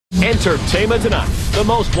Entertainment Tonight, the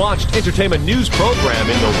most watched entertainment news program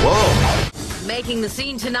in the world. Making the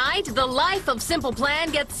scene tonight, the life of Simple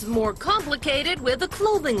Plan gets more complicated with a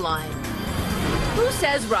clothing line. Who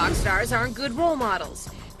says rock stars aren't good role models?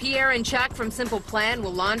 Pierre and Chuck from Simple Plan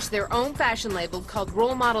will launch their own fashion label called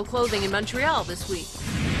Role Model Clothing in Montreal this week.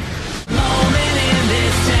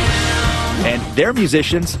 And they're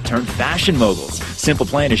musicians turned fashion moguls. Simple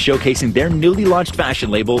Plan is showcasing their newly launched fashion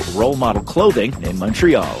label, Role Model Clothing, in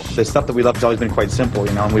Montreal. The stuff that we love has always been quite simple,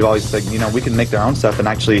 you know, and we've always said, you know, we can make our own stuff and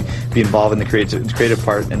actually be involved in the creative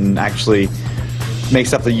part and actually make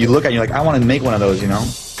stuff that you look at and you're like, I want to make one of those, you know.